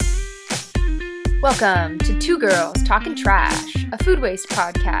Welcome to Two Girls Talking Trash, a food waste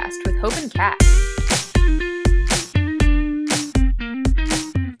podcast with Hope and Kat.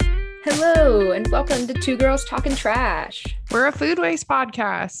 Hello, and welcome to Two Girls Talking Trash. We're a food waste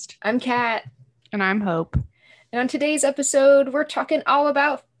podcast. I'm Kat. And I'm Hope. And on today's episode, we're talking all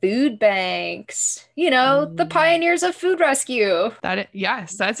about food banks. You know, the pioneers of food rescue.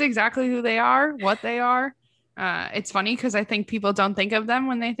 Yes, that's exactly who they are, what they are. It's funny because I think people don't think of them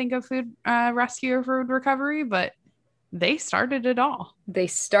when they think of food rescue or food recovery, but they started it all. They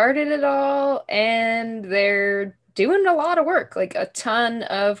started it all, and they're doing a lot of work, like a ton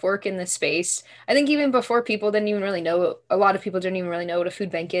of work in this space. I think even before people didn't even really know, a lot of people didn't even really know what a food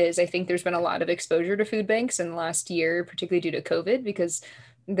bank is. I think there's been a lot of exposure to food banks in the last year, particularly due to COVID, because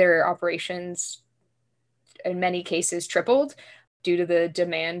their operations in many cases tripled due to the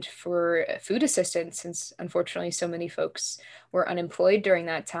demand for food assistance, since unfortunately so many folks were unemployed during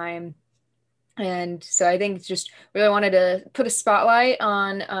that time. And so I think just really wanted to put a spotlight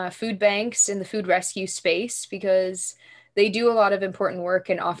on food banks in the food rescue space, because they do a lot of important work,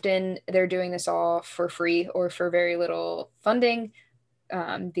 and often they're doing this all for free or for very little funding,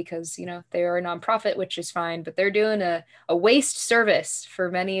 because, you know, they are a nonprofit, which is fine, but they're doing a waste service for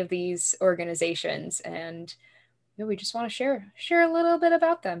many of these organizations. And you know, we just want to share a little bit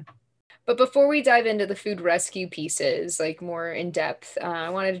about them. But before we dive into the food rescue pieces, like more in depth, I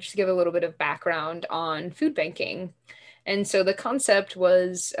wanted to just give a little bit of background on food banking. And so the concept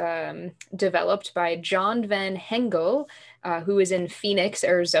was developed by John Van Hengel, who was in Phoenix,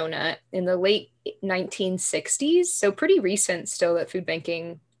 Arizona in the late 1960s. So pretty recent still that food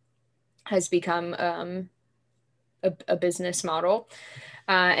banking has become a business model.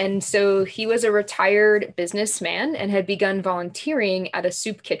 And so he was a retired businessman and had begun volunteering at a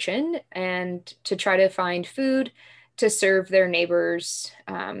soup kitchen and to try to find food to serve their neighbors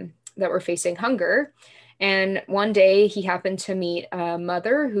that were facing hunger. And one day he happened to meet a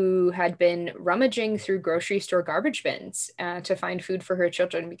mother who had been rummaging through grocery store garbage bins to find food for her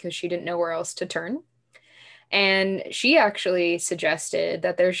children because she didn't know where else to turn. And she actually suggested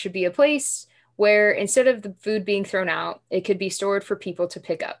that there should be a place where instead of the food being thrown out, it could be stored for people to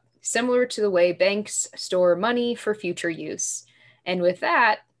pick up, similar to the way banks store money for future use. And with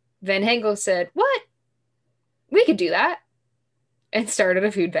that, Van Hengel said, "What? We could do that," and started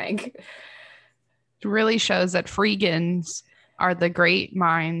a food bank. It really shows that freegans are the great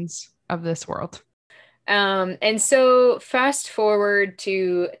minds of this world. And so fast forward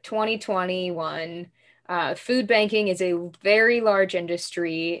to 2021, food banking is a very large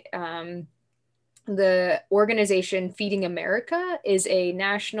industry. The organization Feeding America is a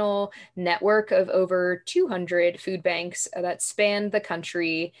national network of over 200 food banks that span the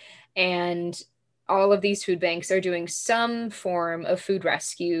country. And all of these food banks are doing some form of food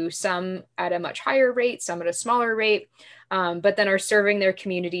rescue, some at a much higher rate, some at a smaller rate, but then are serving their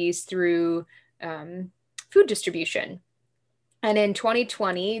communities through food distribution. And in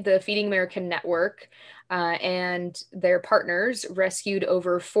 2020, the Feeding America network and their partners rescued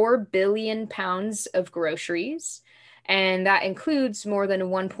over 4 billion pounds of groceries. And that includes more than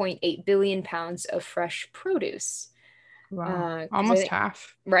 1.8 billion pounds of fresh produce. Wow. Almost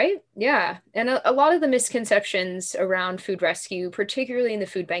half. Right? Yeah. And a lot of the misconceptions around food rescue, particularly in the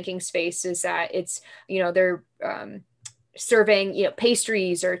food banking space, is that it's, you know, they're serving, you know,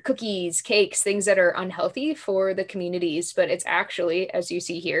 pastries or cookies, cakes, things that are unhealthy for the communities, but it's actually, as you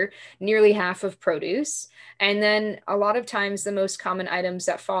see here, nearly half of produce. And then a lot of times the most common items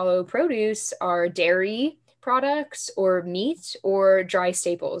that follow produce are dairy products or meat or dry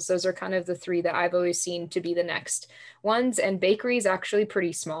staples. Those are kind of the three that I've always seen to be the next ones. And bakery is actually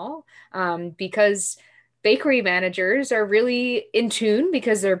pretty small because bakery managers are really in tune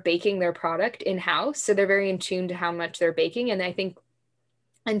because they're baking their product in-house. So they're very in tune to how much they're baking. And I think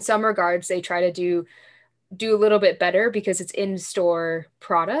in some regards, they try to do a little bit better because it's in-store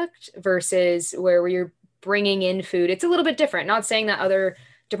product versus where you're bringing in food. It's a little bit different. Not saying that other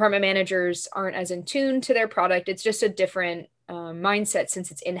department managers aren't as in tune to their product. It's just a different mindset since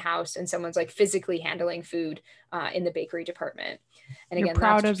it's in-house and someone's like physically handling food in the bakery department. And You're again,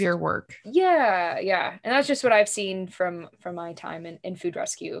 proud of your work. Yeah. And that's just what I've seen from my time in food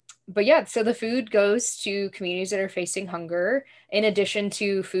rescue. But yeah, so the food goes to communities that are facing hunger, in addition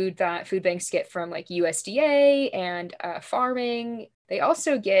to food that food banks get from like USDA and farming. They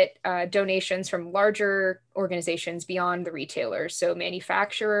also get donations from larger organizations beyond the retailers, so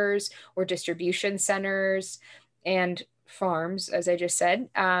manufacturers or distribution centers and farms, as I just said.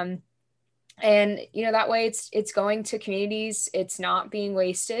 And, you know, that way it's going to communities, it's not being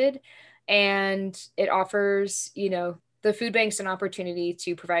wasted, and it offers, you know, the food bank's an opportunity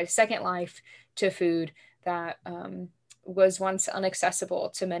to provide a second life to food that was once inaccessible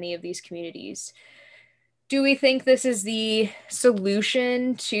to many of these communities. Do we think this is the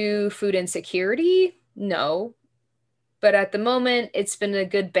solution to food insecurity? No. But at the moment, it's been a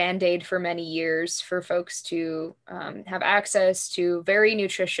good band-aid for many years for folks to have access to very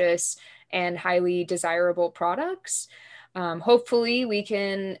nutritious and highly desirable products. Hopefully, we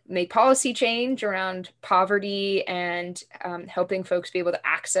can make policy change around poverty and helping folks be able to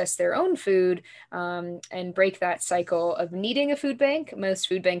access their own food and break that cycle of needing a food bank. Most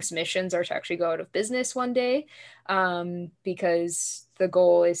food banks' missions are to actually go out of business one day because the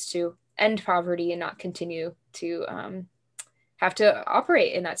goal is to end poverty and not continue to have to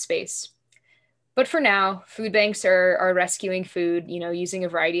operate in that space. But for now, food banks are rescuing food, using a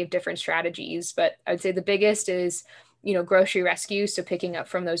variety of different strategies. But I would say the biggest is, grocery rescue. So picking up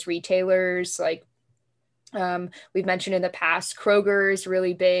from those retailers, like we've mentioned in the past, Kroger is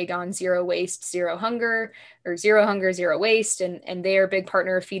really big on zero waste, zero hunger, or zero hunger, zero waste. And they are a big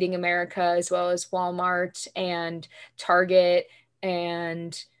partner of Feeding America, as well as Walmart and Target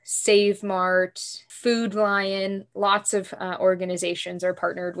and Save Mart, Food Lion. Lots of organizations are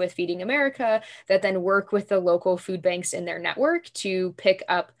partnered with Feeding America that then work with the local food banks in their network to pick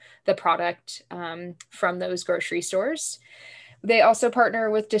up the product from those grocery stores. They also partner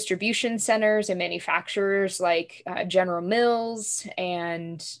with distribution centers and manufacturers like General Mills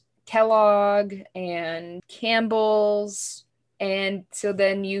and Kellogg and Campbell's. And so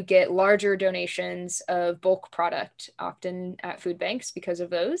then you get larger donations of bulk product, often at food banks because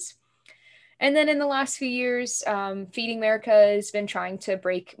of those. And then in the last few years, Feeding America has been trying to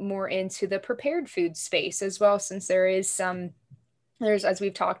break more into the prepared food space as well, since there's, as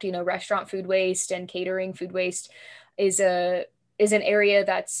we've talked, restaurant food waste and catering food waste is an area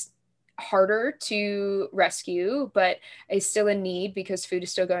that's harder to rescue, but is still in need because food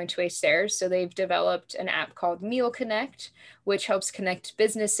is still going to waste there. So they've developed an app called Meal Connect, which helps connect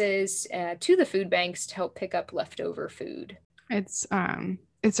businesses to the food banks to help pick up leftover food. It's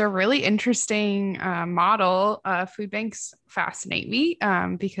a really interesting model. Food banks fascinate me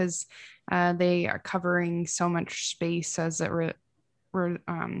because they are covering so much space as it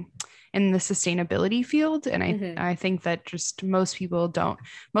in the sustainability field. And I think that just most people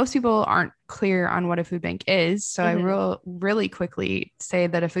aren't clear on what a food bank is. So I will really quickly say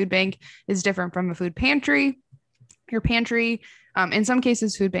that a food bank is different from a food pantry. Your pantry, in some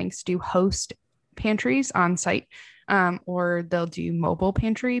cases, food banks do host pantries on site, or they'll do mobile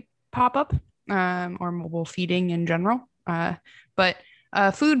pantry pop-up or mobile feeding in general. But a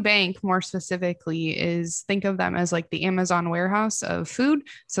food bank, more specifically, think of them as like the Amazon warehouse of food.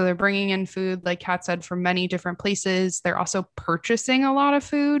 So they're bringing in food, like Kat said, from many different places. They're also purchasing a lot of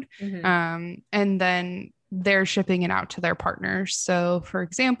food, and then they're shipping it out to their partners. So, for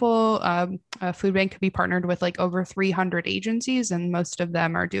example, a food bank could be partnered with like over 300 agencies, and most of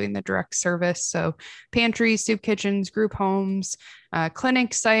them are doing the direct service. So, pantries, soup kitchens, group homes,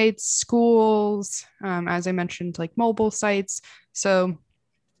 clinic sites, schools, as I mentioned, like mobile sites. So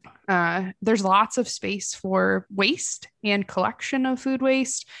there's lots of space for waste and collection of food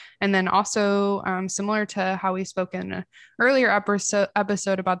waste. And then also similar to how we spoke in an earlier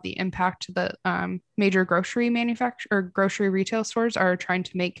episode about the impact that major grocery retail stores are trying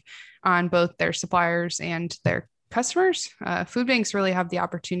to make on both their suppliers and their customers. Food banks really have the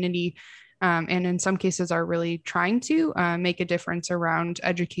opportunity and in some cases are really trying to make a difference around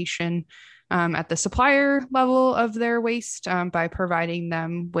education at the supplier level of their waste by providing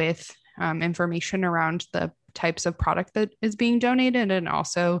them with information around the types of product that is being donated, and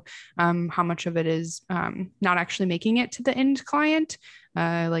also how much of it is not actually making it to the end client,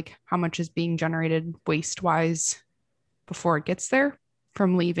 like how much is being generated waste-wise before it gets there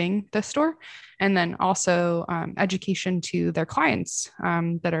from leaving the store. And then also education to their clients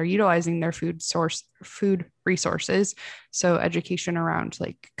that are utilizing their food resources. So education around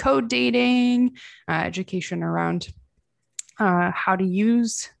like code dating, education around how to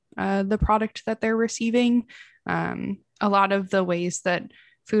use the product that they're receiving. A lot of the ways that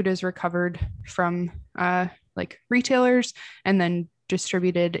food is recovered from like retailers and then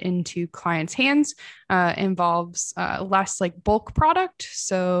distributed into clients' hands involves less like bulk product.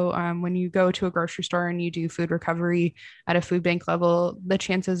 So when you go to a grocery store and you do food recovery at a food bank level, the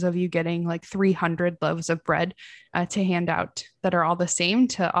chances of you getting like 300 loaves of bread to hand out that are all the same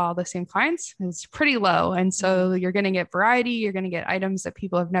to all the same clients is pretty low. And so you're going to get variety, you're going to get items that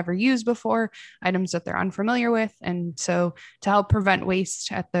people have never used before, items that they're unfamiliar with. And so to help prevent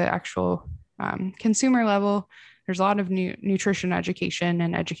waste at the actual consumer level, there's a lot of nutrition education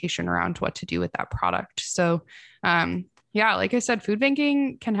and education around what to do with that product. So Yeah, like I said, food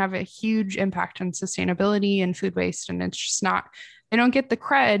banking can have a huge impact on sustainability and food waste. And it's just not, they don't get the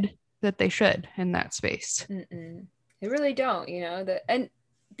cred that they should in that space. Mm-mm. They really don't, and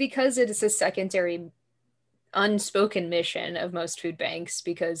because it is a secondary unspoken mission of most food banks,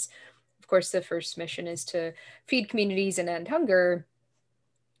 because of course the first mission is to feed communities and end hunger,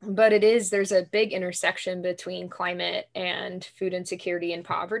 but there's a big intersection between climate and food insecurity and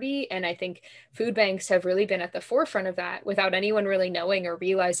poverty. And I think food banks have really been at the forefront of that without anyone really knowing or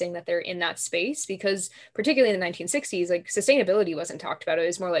realizing that they're in that space, because particularly in the 1960s, like sustainability wasn't talked about. It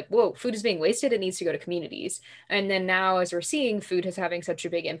was more like, whoa, food is being wasted, it needs to go to communities. And then now, as we're seeing, food is having such a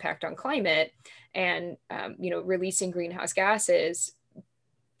big impact on climate and releasing greenhouse gases.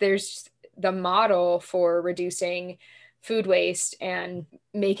 There's the model for reducing food waste and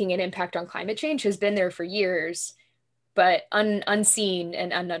making an impact on climate change has been there for years, but unseen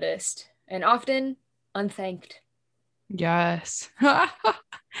and unnoticed, and often unthanked. Yes. So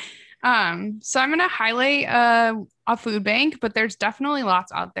I'm going to highlight a food bank, but there's definitely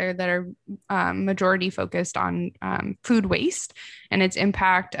lots out there that are majority focused on food waste and its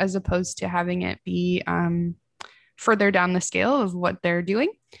impact, as opposed to having it be further down the scale of what they're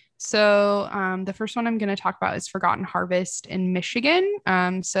doing. So the first one I'm going to talk about is Forgotten Harvest in Michigan.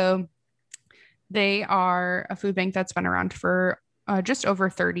 So they are a food bank that's been around for just over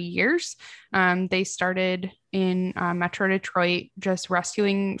 30 years. They started in Metro Detroit, just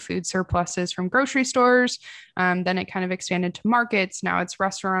rescuing food surpluses from grocery stores. Then it kind of expanded to markets. Now it's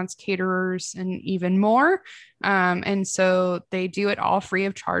restaurants, caterers, and even more. And so they do it all free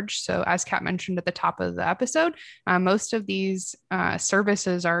of charge. So, as Kat mentioned at the top of the episode, most of these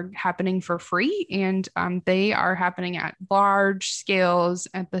services are happening for free, and they are happening at large scales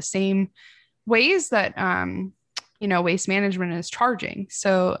at the same ways that waste management is charging.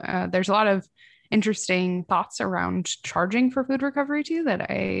 So there's a lot of interesting thoughts around charging for food recovery too that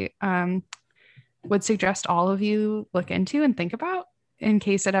I would suggest all of you look into and think about in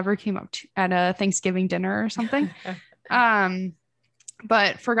case it ever came up at a Thanksgiving dinner or something.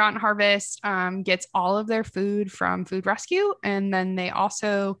 But Forgotten Harvest gets all of their food from food rescue. And then they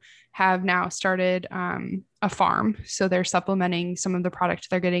also have now started a farm. So they're supplementing some of the product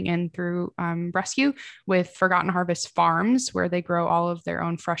they're getting in through rescue with Forgotten Harvest farms, where they grow all of their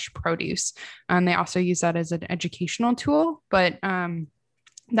own fresh produce. And they also use that as an educational tool. But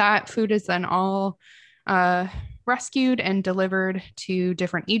that food is then all rescued and delivered to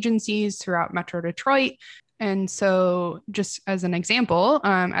different agencies throughout Metro Detroit. And so, just as an example,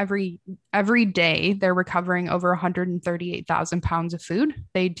 every day they're recovering over 138,000 pounds of food.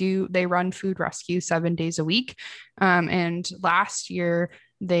 They run food rescue 7 days a week, and last year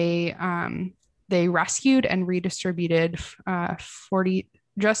they rescued and redistributed 40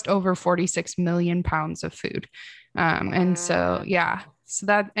 just over 46 million pounds of food. And so, yeah, so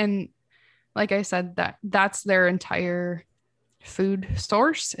that, and like I said, that's their entire food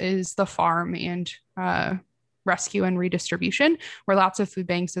source is the farm and rescue and redistribution, where lots of food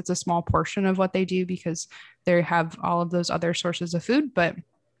banks, it's a small portion of what they do because they have all of those other sources of food. But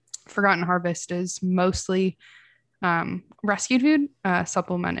Forgotten Harvest is mostly rescued food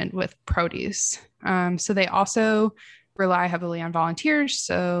supplemented with produce. So they also rely heavily on volunteers.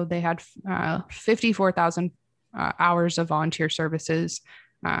 So they had 54,000 hours of volunteer services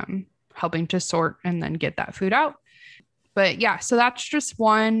helping to sort and then get that food out. But yeah, so that's just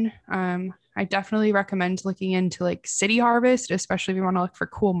one. I definitely recommend looking into like City Harvest, especially if you want to look for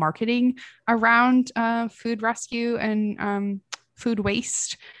cool marketing around food rescue and food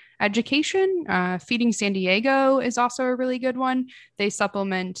waste education. Feeding San Diego is also a really good one. They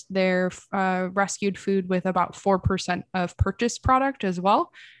supplement their rescued food with about 4% of purchased product as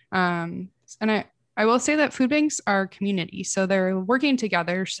well. And I will say that food banks are community, so they're working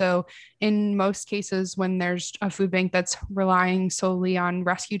together. So in most cases, when there's a food bank that's relying solely on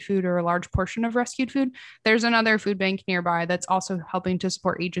rescued food or a large portion of rescued food, there's another food bank nearby that's also helping to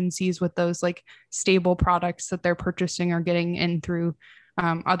support agencies with those like stable products that they're purchasing or getting in through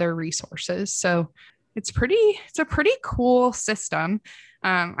other resources. So it's a pretty cool system.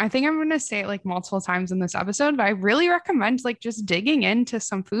 I think I'm going to say it like multiple times in this episode, but I really recommend like just digging into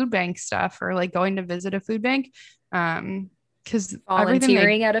some food bank stuff or like going to visit a food bank. Because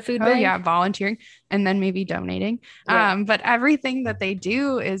volunteering at a food oh bank. yeah, volunteering and then maybe donating. Yeah. But everything that they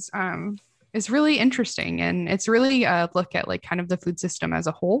do is really interesting, and it's really a look at like kind of the food system as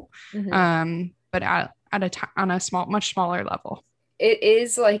a whole. But on a much smaller level. It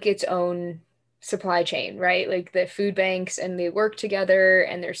is like its own supply chain, right? Like the food banks, and they work together,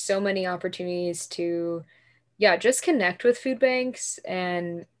 and there's so many opportunities to, yeah, just connect with food banks.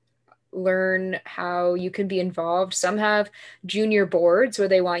 And learn how you can be involved. Some have junior boards where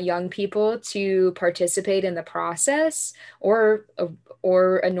they want young people to participate in the process, or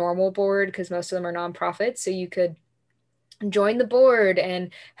a normal board because most of them are nonprofits. So you could join the board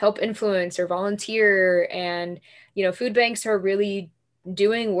and help influence or volunteer. And, food banks are really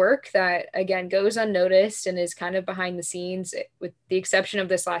doing work that, again, goes unnoticed and is kind of behind the scenes. With the exception of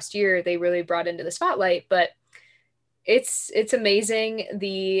this last year, they really brought into the spotlight. But it's amazing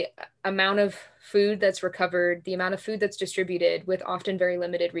the amount of food that's recovered, the amount of food that's distributed with often very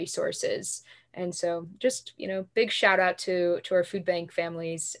limited resources. And so just, big shout out to our food bank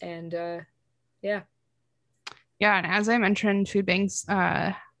families. And yeah. Yeah, and as I mentioned, food banks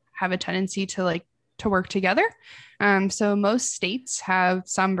have a tendency to work together. So most states have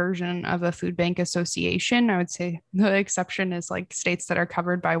some version of a food bank association. I would say the exception is like states that are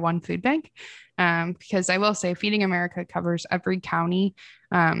covered by one food bank, because I will say Feeding America covers every county.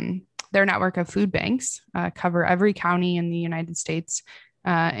 Their network of food banks cover every county in the United States,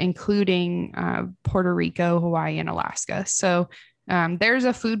 including Puerto Rico, Hawaii, and Alaska. So there's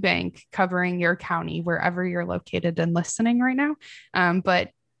a food bank covering your county wherever you're located and listening right now. But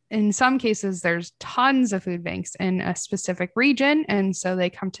in some cases, there's tons of food banks in a specific region. And so they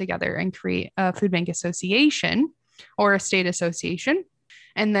come together and create a food bank association or a state association.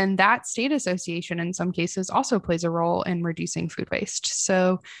 And then that state association, in some cases, also plays a role in reducing food waste.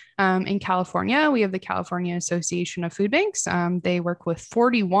 So in California, we have the California Association of Food Banks. They work with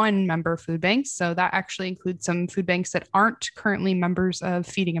 41 member food banks. So that actually includes some food banks that aren't currently members of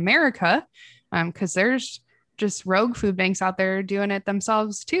Feeding America, because there's just rogue food banks out there doing it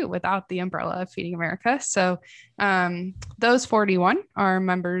themselves too, without the umbrella of Feeding America. So those 41 are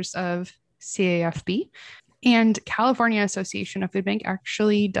members of CAFB. And California Association of Food Bank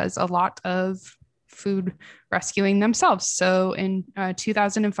actually does a lot of food rescuing themselves. So in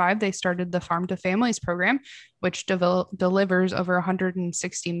 2005, they started the Farm to Families program, which delivers over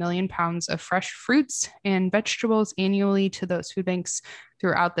 160 million pounds of fresh fruits and vegetables annually to those food banks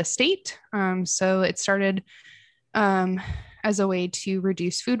throughout the state. So it started as a way to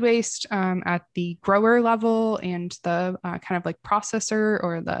reduce food waste at the grower level and the kind of like processor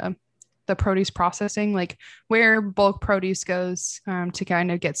or the produce processing, like where bulk produce goes to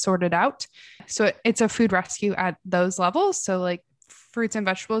kind of get sorted out. So it's a food rescue at those levels. So like fruits and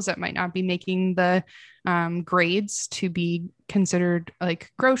vegetables that might not be making the grades to be considered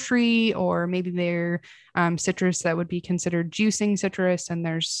like grocery, or maybe they're citrus that would be considered juicing citrus, and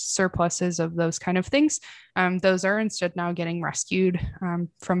there's surpluses of those kind of things. Those are instead now getting rescued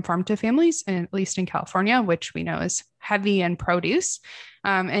from farm to families, and at least in California, which we know is heavy in produce,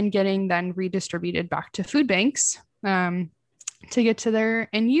 and getting then redistributed back to food banks to get to their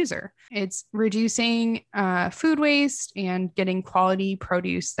end user. It's reducing food waste and getting quality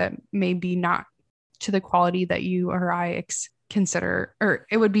produce that may be not to the quality that you or I consider, or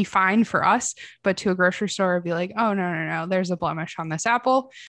it would be fine for us, but to a grocery store, it'd be like, oh, no, there's a blemish on this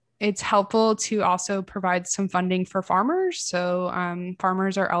apple. It's helpful to also provide some funding for farmers. So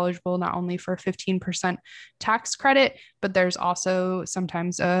farmers are eligible not only for 15% tax credit, but there's also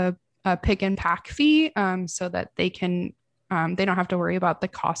sometimes a pick and pack fee, so that they don't have to worry about the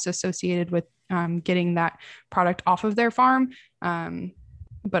costs associated with getting that product off of their farm.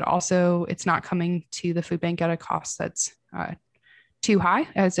 But also it's not coming to the food bank at a cost that's too high,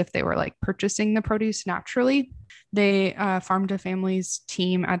 as if they were like purchasing the produce naturally. They Farm to Families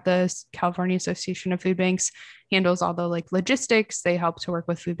team at the California Association of Food Banks handles all the like logistics. They help to work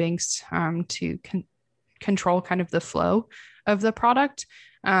with food banks to control kind of the flow of the product.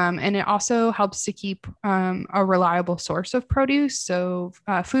 And it also helps to keep a reliable source of produce. So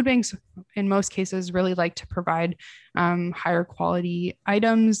food banks, in most cases, really like to provide higher quality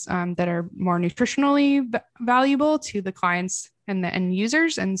items that are more nutritionally valuable to the clients and the end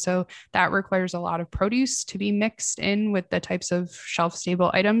users. And so that requires a lot of produce to be mixed in with the types of shelf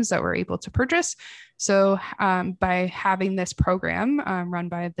stable items that we're able to purchase. So by having this program run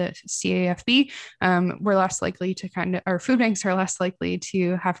by the CAFB, we're less likely to our food banks are less likely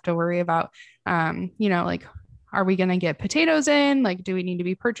to have to worry about, like, are we going to get potatoes in? Like, do we need to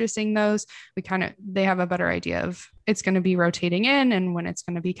be purchasing those? They have a better idea of it's going to be rotating in and when it's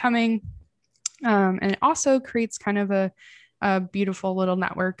going to be coming. And it also creates kind of a beautiful little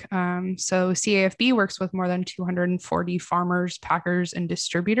network. So CAFB works with more than 240 farmers, packers, and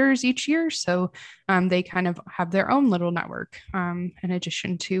distributors each year. So they kind of have their own little network in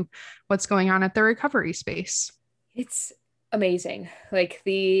addition to what's going on at the recovery space. It's amazing. Like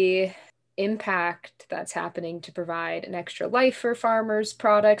the impact that's happening to provide an extra life for farmers'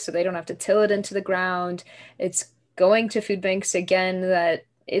 products so they don't have to till it into the ground. It's going to food banks again that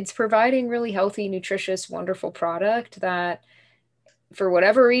It's providing really healthy, nutritious, wonderful product that for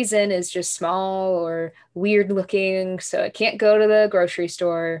whatever reason is just small or weird looking, so it can't go to the grocery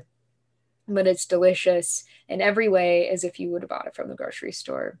store, but it's delicious in every way as if you would have bought it from the grocery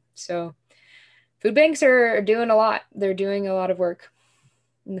store. So food banks are doing a lot. They're doing a lot of work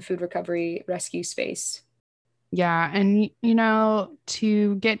in the food recovery rescue space. Yeah. And,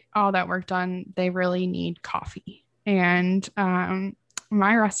 to get all that work done, they really need coffee. And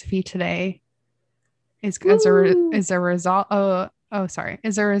my recipe today is Woo! is a result. Sorry,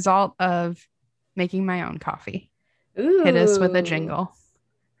 is a result of making my own coffee. Hit us with a Ooh. jingle.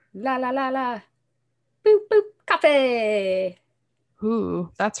 La la la la. Boop boop. Coffee. Ooh,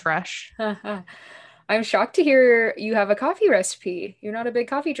 that's fresh. I'm shocked to hear you have a coffee recipe. You're not a big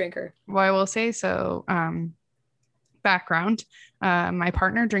coffee drinker. Well, I will say so. Background. My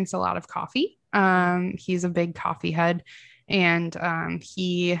partner drinks a lot of coffee. He's a big coffee head, and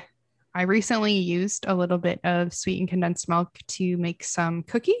I recently used a little bit of sweetened condensed milk to make some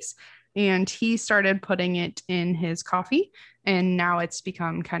cookies, and he started putting it in his coffee, and now it's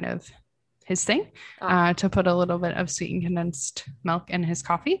become kind of his thing Ah, to put a little bit of sweetened condensed milk in his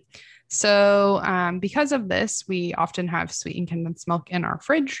coffee. So, because of this, we often have sweetened condensed milk in our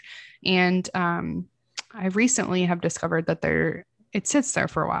fridge, and I recently have discovered that it sits there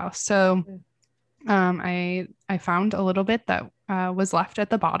for a while. So I found a little bit that was left at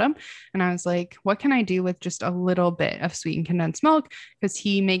the bottom, and I was like, what can I do with just a little bit of sweetened condensed milk? Because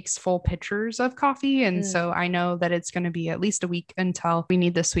he makes full pitchers of coffee, and mm. so I know that it's going to be at least a week until we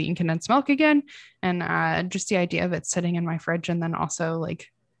need the sweetened condensed milk again. And just the idea of it sitting in my fridge and then also like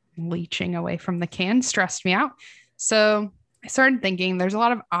leaching away from the can stressed me out. So I started thinking there's a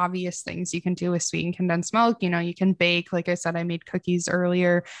lot of obvious things you can do with sweetened condensed milk. You can bake. Like I said, I made cookies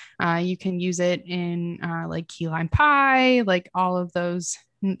earlier. You can use it in like key lime pie, like all of those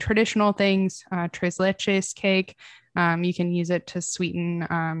traditional things, tres leches cake. You can use it to sweeten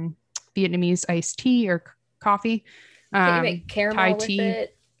Vietnamese iced tea or coffee, Can't you make Thai caramel with tea.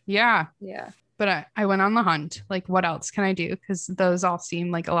 it? Yeah, Yeah. but I went on the hunt. Like, what else can I do? Because those all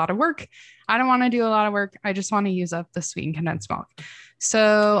seem like a lot of work. I don't want to do a lot of work. I just want to use up the sweetened condensed milk.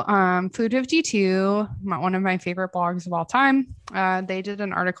 So, Food 52, one of my favorite blogs of all time, they did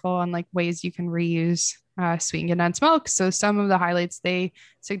an article on like ways you can reuse sweetened condensed milk. So, some of the highlights they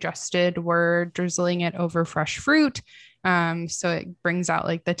suggested were drizzling it over fresh fruit. So it brings out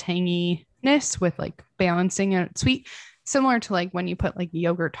like the tanginess with like balancing it sweet, similar to like when you put like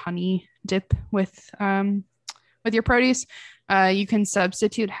yogurt honey dip with your produce. You can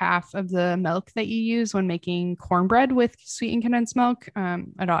substitute half of the milk that you use when making cornbread with sweetened condensed milk.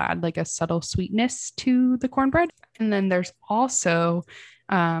 It'll add like a subtle sweetness to the cornbread. And then there's also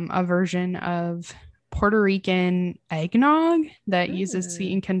a version of Puerto Rican eggnog that uses Mm.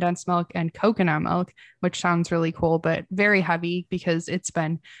 sweetened condensed milk and coconut milk, which sounds really cool, but very heavy because it's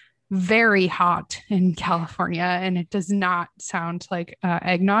been very hot in California and it does not sound like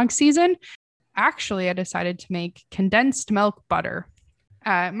eggnog season. Actually, I decided to make condensed milk butter.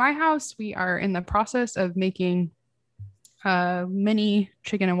 At my house, we are in the process of making mini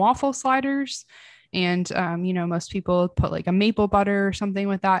chicken and waffle sliders. And, most people put like a maple butter or something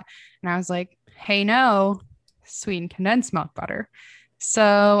with that. And I was like, hey, no, sweetened condensed milk butter.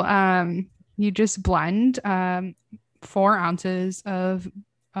 So you just blend 4 ounces of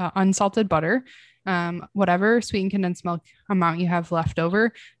unsalted butter, whatever sweetened condensed milk amount you have left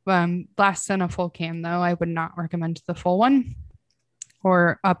over. Less than a full can, though. I would not recommend the full one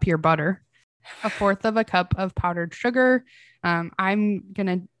or up your butter. A fourth of a cup of powdered sugar.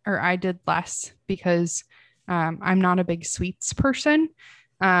 I did less because I'm not a big sweets person.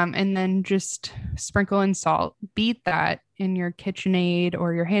 And then just sprinkle in salt. Beat that in your KitchenAid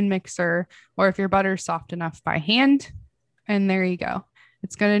or your hand mixer, or if your butter's soft enough by hand. And there you go.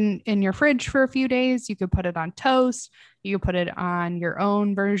 It's good in your fridge for a few days. You could put it on toast. You could put it on your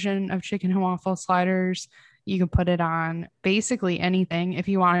own version of chicken and waffle sliders. You can put it on basically anything. If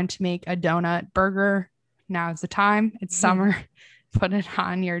you wanted to make a donut burger, now's the time. It's summer. Put it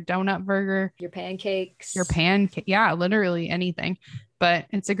on your donut burger, Your pancakes. your pancake. Yeah, literally anything. But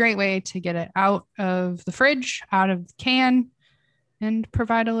it's a great way to get it out of the fridge, out of the can, and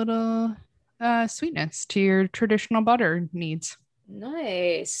provide a little sweetness to your traditional butter needs.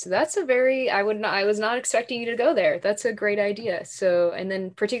 Nice. That's a very, I was not expecting you to go there. That's a great idea. So, and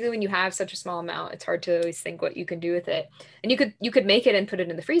then particularly when you have such a small amount, it's hard to always think what you can do with it. And you could make it and put it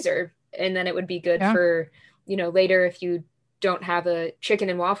in the freezer, and then it would be good Yeah. for, later if you don't have a chicken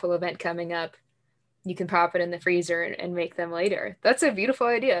and waffle event coming up, you can pop it in the freezer and make them later. That's a beautiful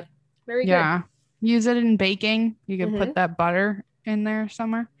idea. Very good. Yeah. Use it in baking. You could Hmm. put that butter in there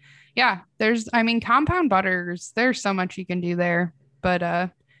somewhere. Yeah, I mean, compound butters, there's so much you can do there.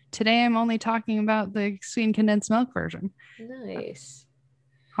 But today I'm only talking about the sweetened condensed milk version. Nice.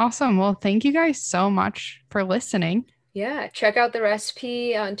 Awesome. Well, thank you guys so much for listening. Yeah, check out the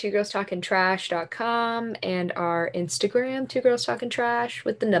recipe on twogirlstalkingtrash.com and our Instagram, Two Girls Talking Trash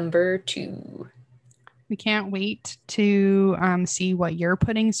with the number 2. We can't wait to see what you're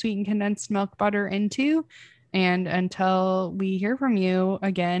putting sweetened condensed milk butter into. And until we hear from you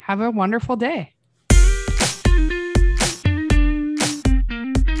again, have a wonderful day.